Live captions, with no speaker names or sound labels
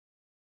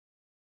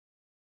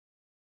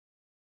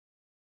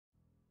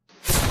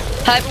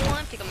Hi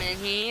everyone, Pickleman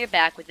here,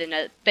 back with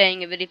another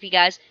bang of video for you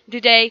guys.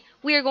 Today,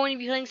 we are going to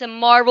be playing some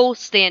Marvel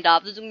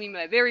Standoff. This is going to be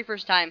my very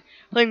first time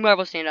playing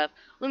Marvel Standoff.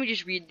 Let me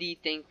just read the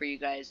thing for you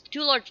guys.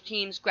 Two large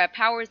teams grab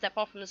powers that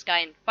fall from the sky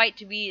and fight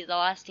to be the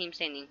last team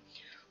standing.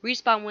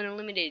 Respawn when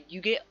eliminated.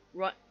 You get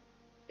run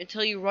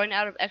until you run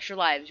out of extra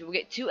lives. You will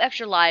get 2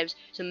 extra lives,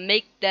 so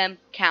make them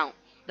count.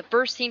 The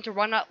first team to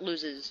run out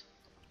loses.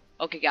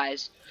 Okay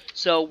guys,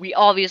 so we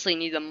obviously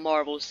need the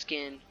Marvel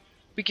skin.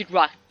 We could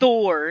rock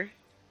Thor.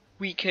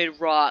 We could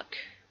rock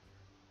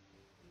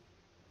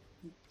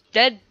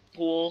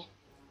Deadpool.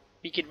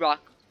 We could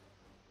rock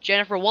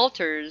Jennifer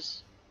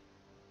Walters.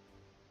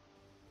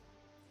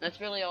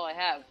 That's really all I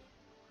have.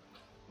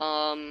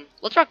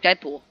 Let's rock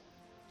Deadpool.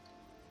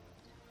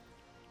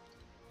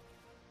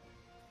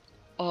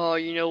 Oh,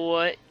 you know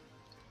what?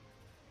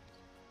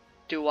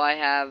 Do I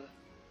have?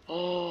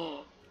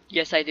 Oh,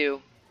 yes I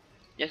do.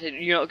 Yes, I do.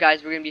 You know,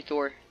 guys, we're gonna be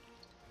Thor.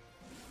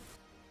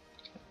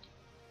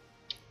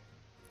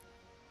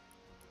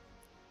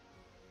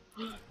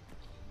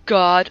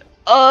 God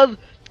of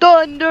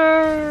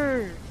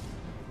Thunder!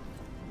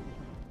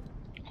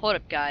 Hold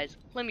up, guys.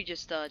 Let me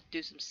just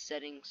do some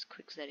settings,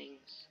 quick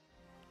settings.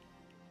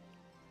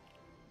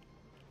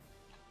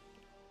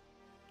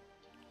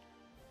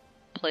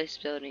 Place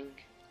building.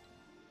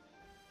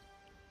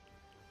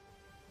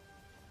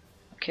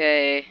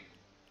 Okay.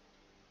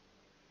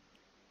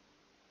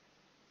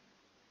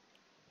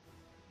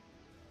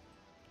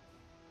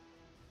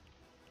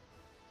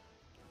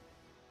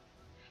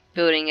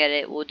 Building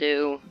edit will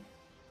do.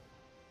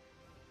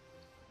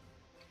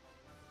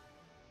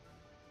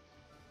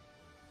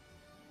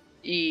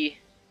 E.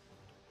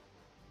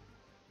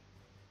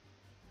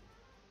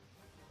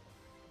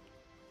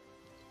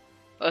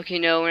 Okay,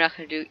 no, we're not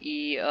gonna do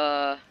E.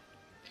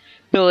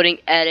 Building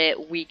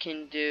edit, we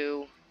can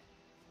do.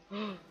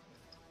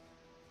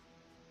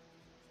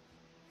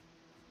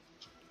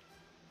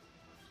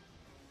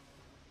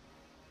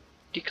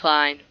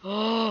 Decline.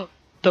 Oh,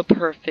 the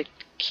perfect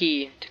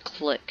key to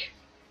click.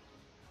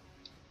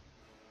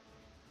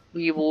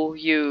 We will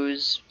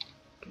use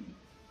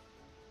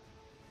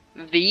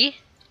V.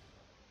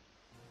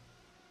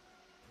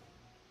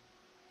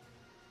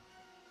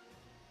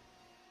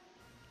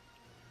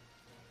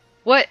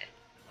 What?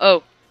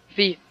 Oh,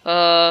 V.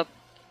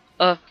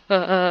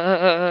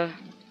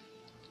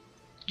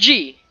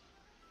 G.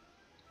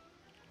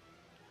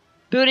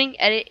 Building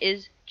edit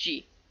is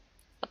G.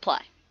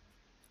 Apply.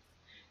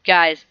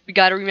 Guys, we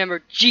gotta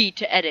remember G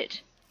to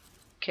edit.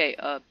 Okay,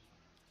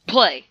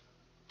 play.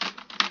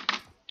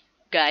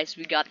 Guys,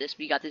 we got this,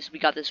 we got this, we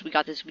got this, we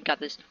got this, we got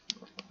this.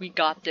 We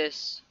got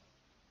this.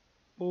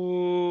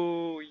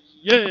 Oh,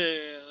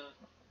 yeah.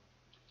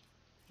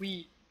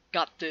 We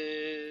got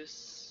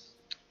this.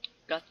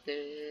 Got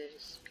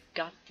this.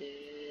 Got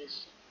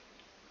this.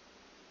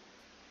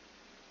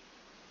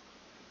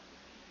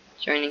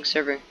 Joining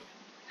server.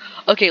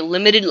 Okay,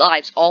 limited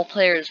lives. All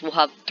players will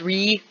have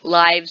 3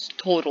 lives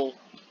total.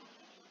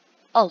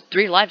 Oh,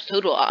 3 lives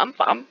total. I'm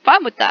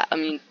fine with that. I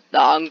mean,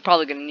 I'm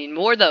probably gonna need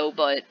more though,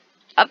 but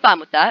I'm fine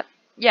with that.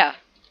 Yeah.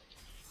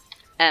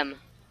 M.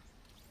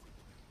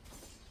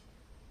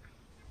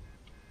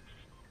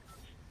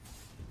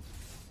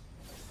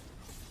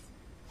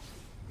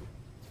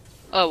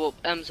 Oh well,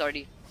 M's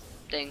already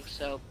thing,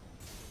 so.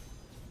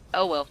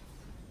 Oh well.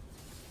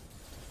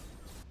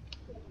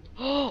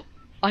 Oh,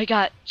 I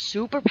got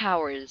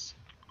superpowers.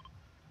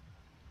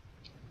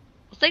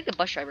 Let's take the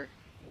bus driver.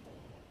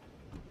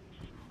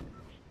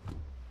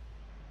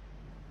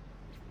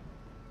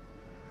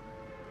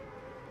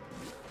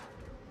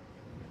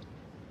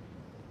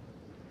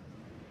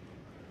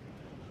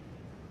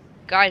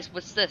 Guys,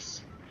 what's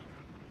this?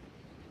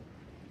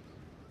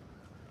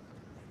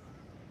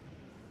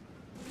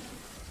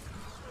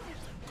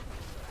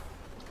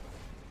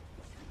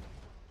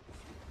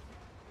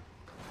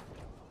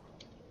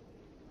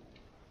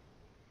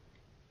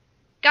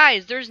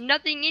 Guys, there's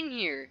nothing in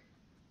here.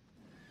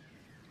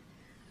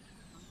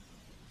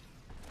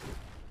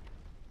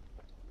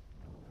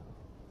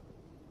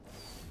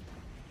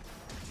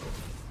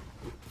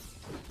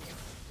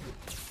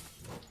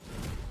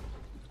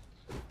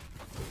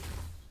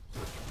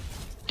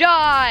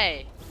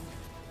 Die!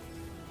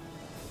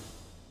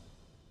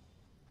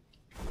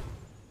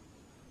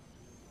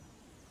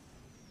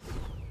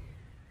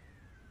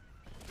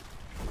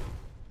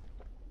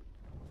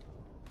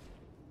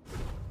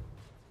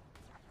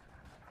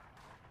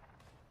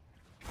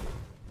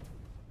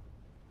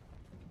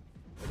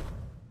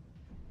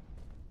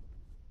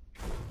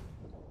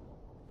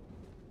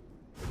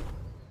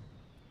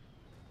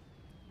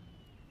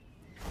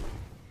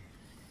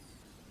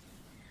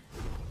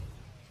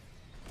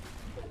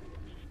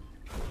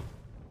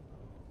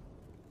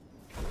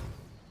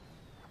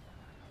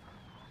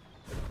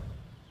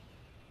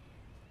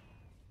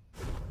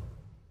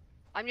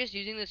 I'm just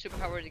using the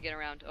superpower to get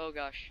around. Oh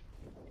gosh.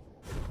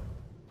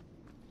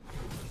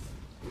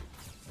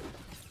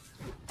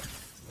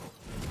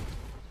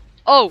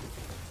 Oh!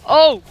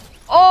 Oh!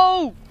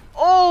 Oh!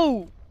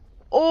 Oh!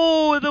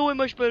 Oh! That went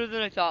much better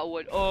than I thought it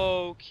would.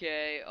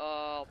 Okay,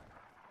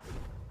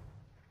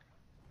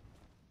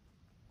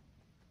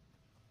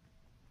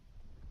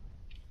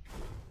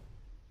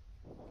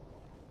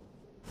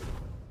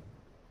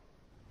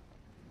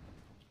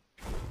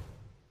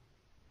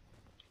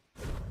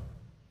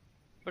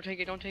 Don't take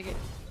it, don't take it.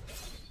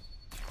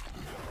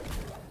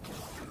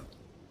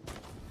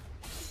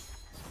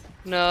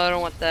 No, I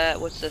don't want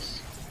that. What's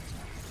this?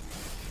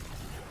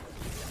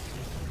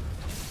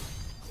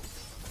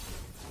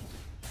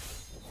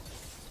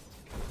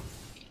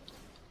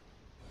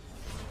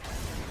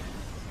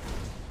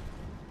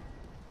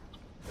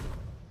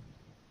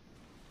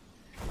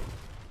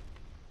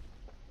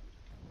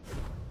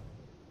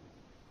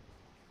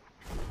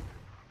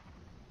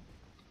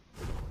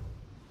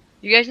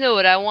 You guys know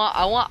what I want?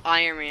 I want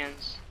Iron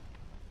Man's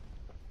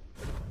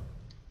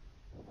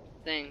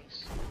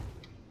things.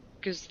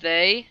 Because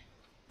they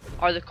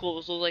are the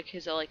coolest. Look like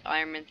his like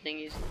Iron Man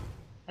thingies.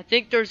 I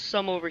think there's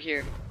some over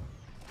here.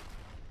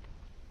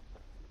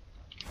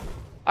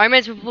 Iron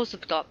Man's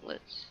propulsive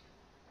gauntlets.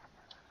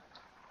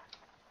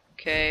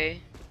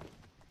 Okay.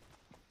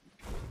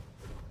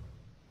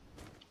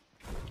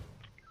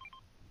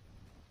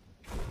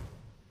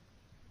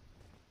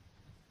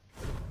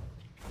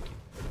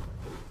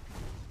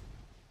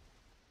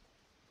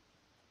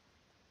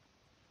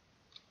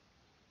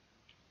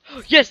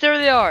 Yes, there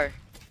they are.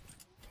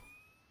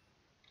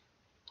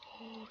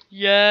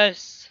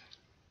 Yes.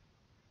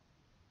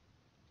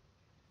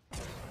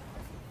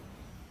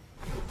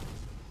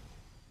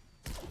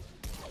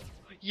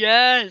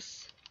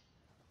 Yes.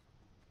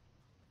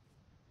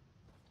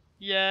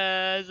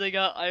 Yes, I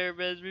got Iron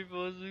Man's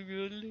propulsive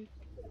gauntlet.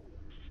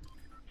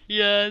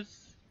 Yes.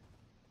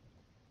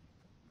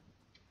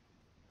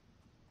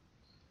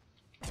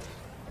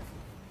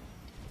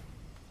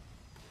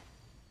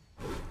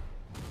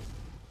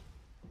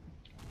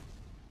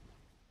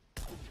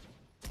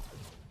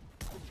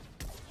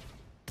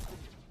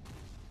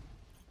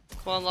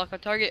 Come on, lock on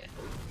target.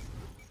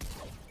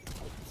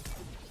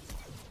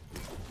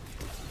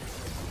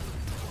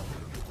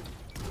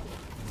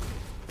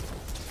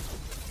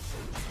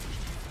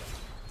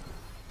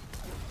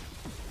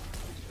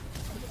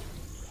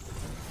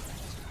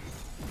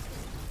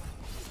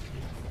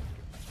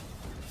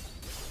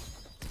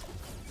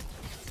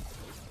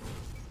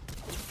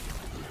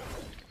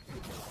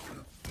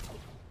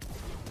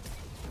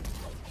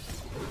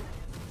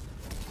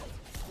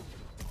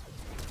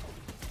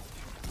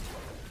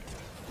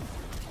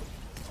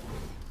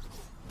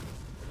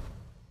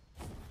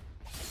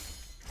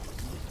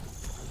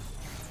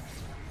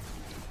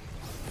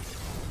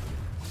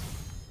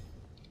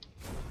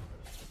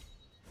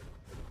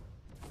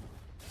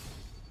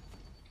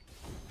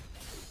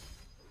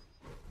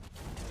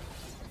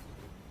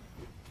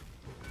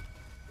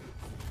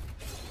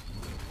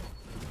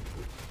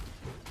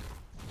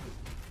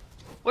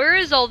 Where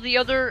is all the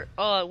other,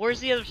 where's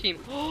the other team?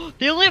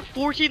 They only have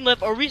 14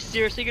 left. Are we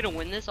seriously gonna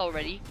win this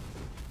already?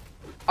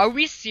 Are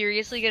we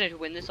seriously gonna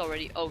win this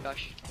already? Oh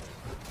gosh.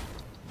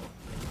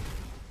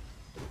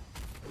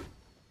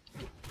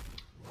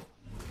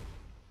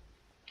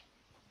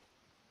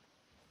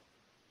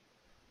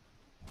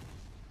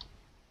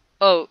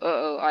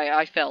 Oh,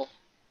 I fell.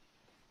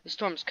 The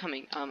storm's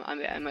coming.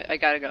 I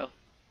gotta go.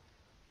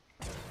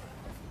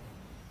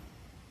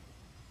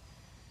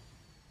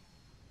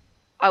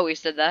 I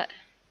wasted that.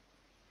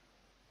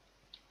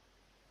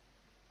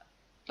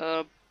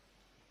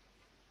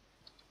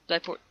 Die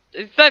for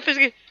 5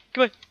 seconds.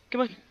 Come on,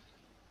 come on.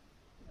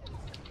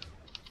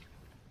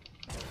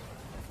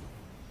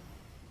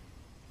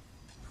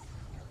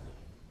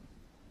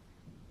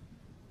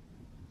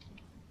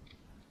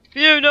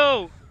 Phew,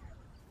 no!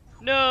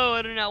 No,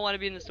 I do not want to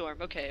be in the storm.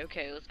 Okay,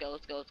 let's go.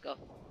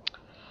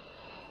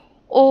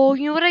 Oh,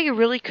 you know what I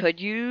really could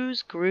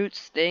use?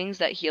 Groot's things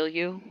that heal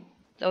you.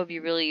 That would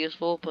be really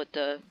useful, but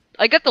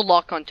I got the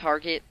lock on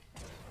target.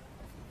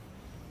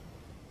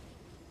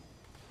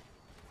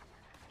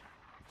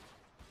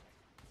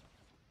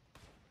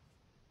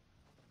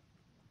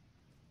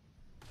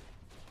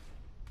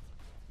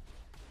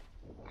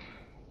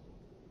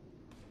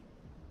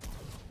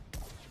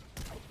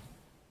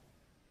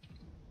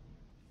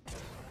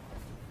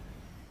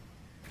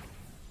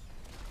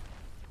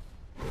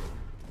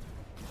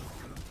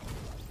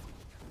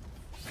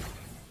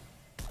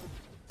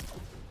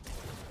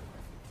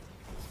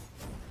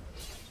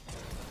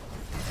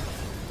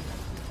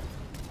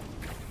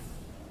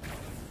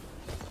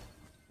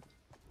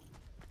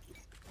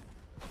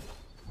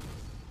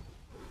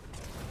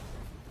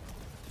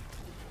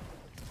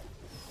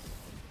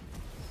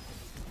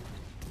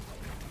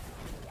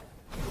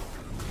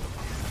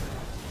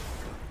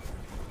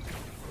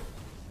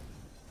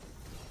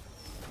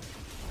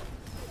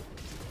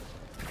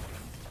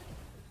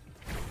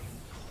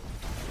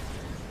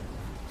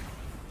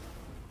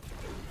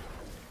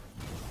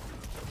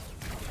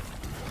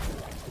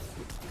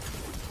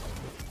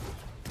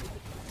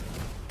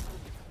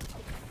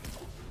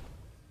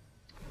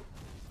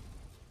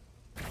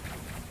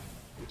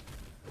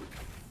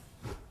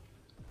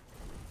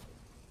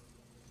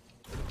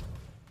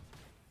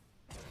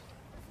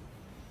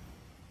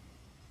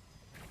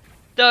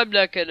 I'm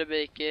not gonna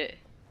make it.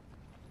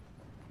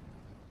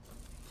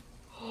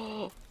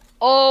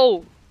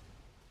 Oh!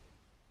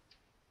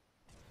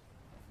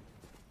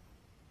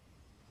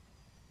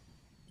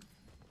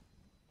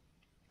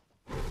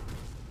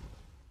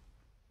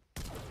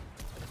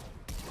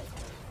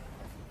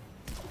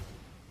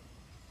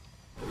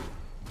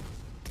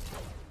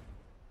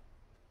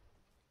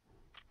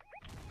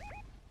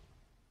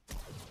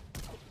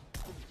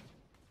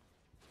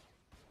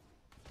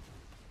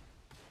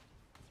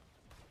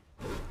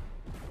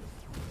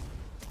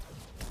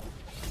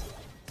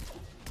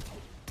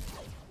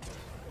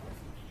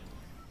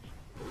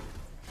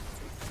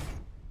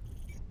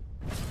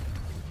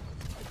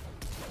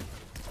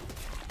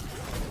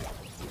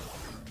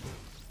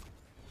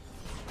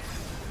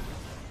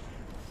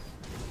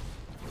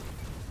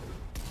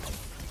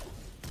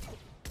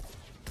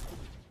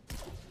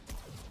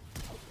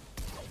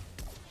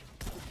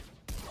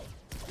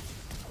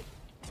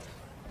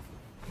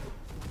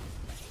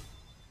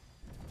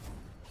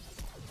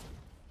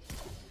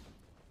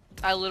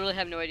 I literally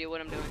have no idea what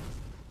I'm doing.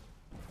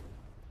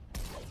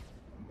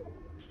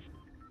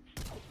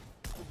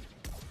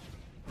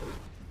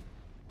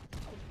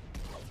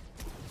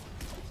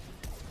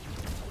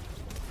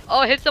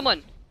 Oh, hit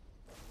someone.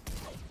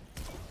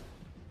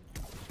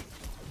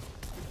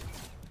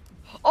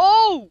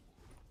 Oh!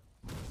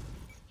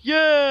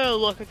 Yeah,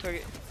 lock on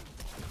target.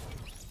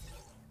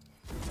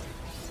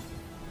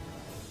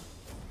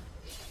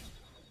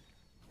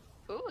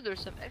 Oh,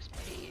 there's some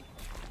XP.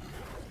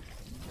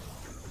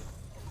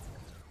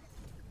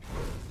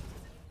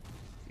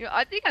 Yeah,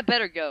 I think I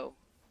better go.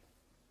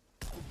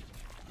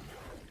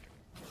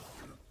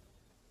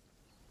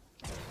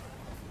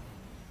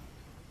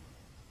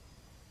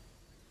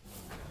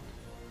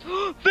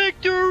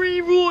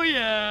 Victory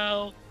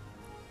Royale!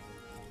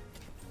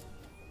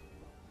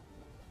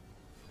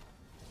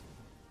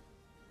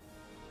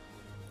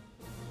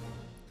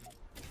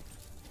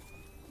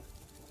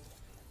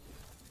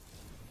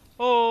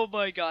 Oh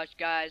my gosh,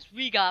 guys,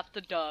 we got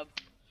the dub.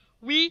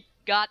 We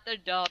got the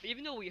dub.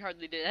 Even though we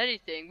hardly did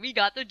anything, we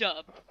got the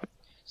dub.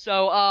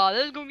 So,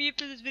 this is gonna be it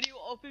for this video.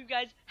 Hope you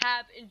guys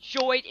have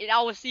enjoyed, and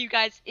I will see you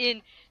guys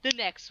in the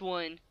next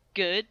one.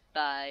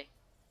 Goodbye.